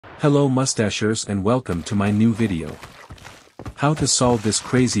Hello mustachers and welcome to my new video. How to solve this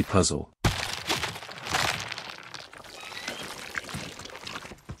crazy puzzle.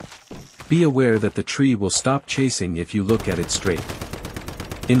 Be aware that the tree will stop chasing if you look at it straight.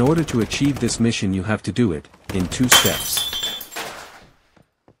 In order to achieve this mission you have to do it in 2 steps.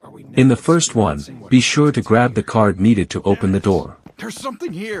 In the first one, be sure to grab the card needed to open the door. There's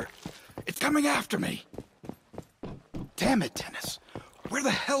something here. It's coming after me. Damn it, Dennis. Where the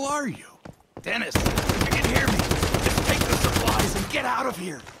hell are you? Dennis, if you can hear me, just take the supplies and get out of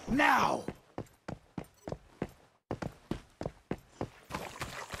here. Now!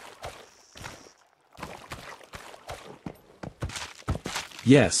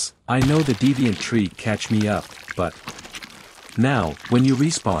 Yes, I know the deviant tree catch me up, but... Now, when you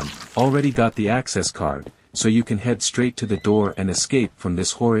respawn, already got the access card, so you can head straight to the door and escape from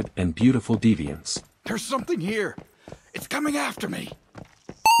this horrid and beautiful deviance. There's something here. It's coming after me.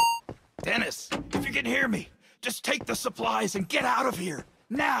 Dennis, if you can hear me, just take the supplies and get out of here.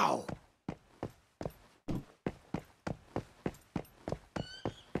 Now!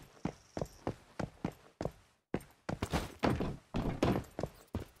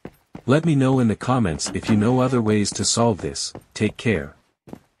 Let me know in the comments if you know other ways to solve this. Take care.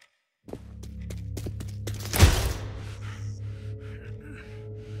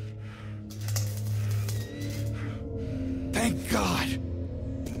 Thank God!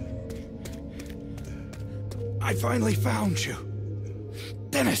 I finally found you.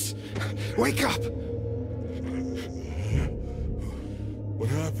 Dennis, wake up! What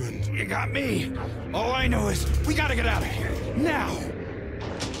happened? You got me. All I know is we gotta get out of here. Now!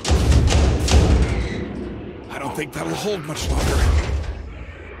 I don't think that'll hold much longer.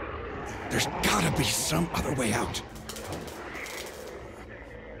 There's gotta be some other way out.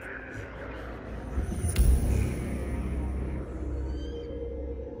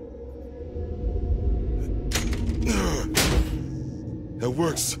 That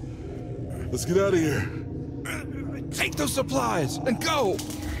works. Let's get out of here. Take those supplies and go!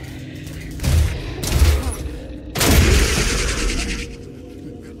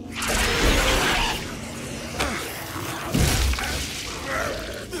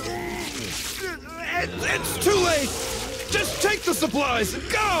 It's too late! Just take the supplies and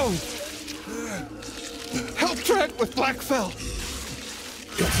go! Help track with Blackfell.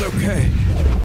 It's okay.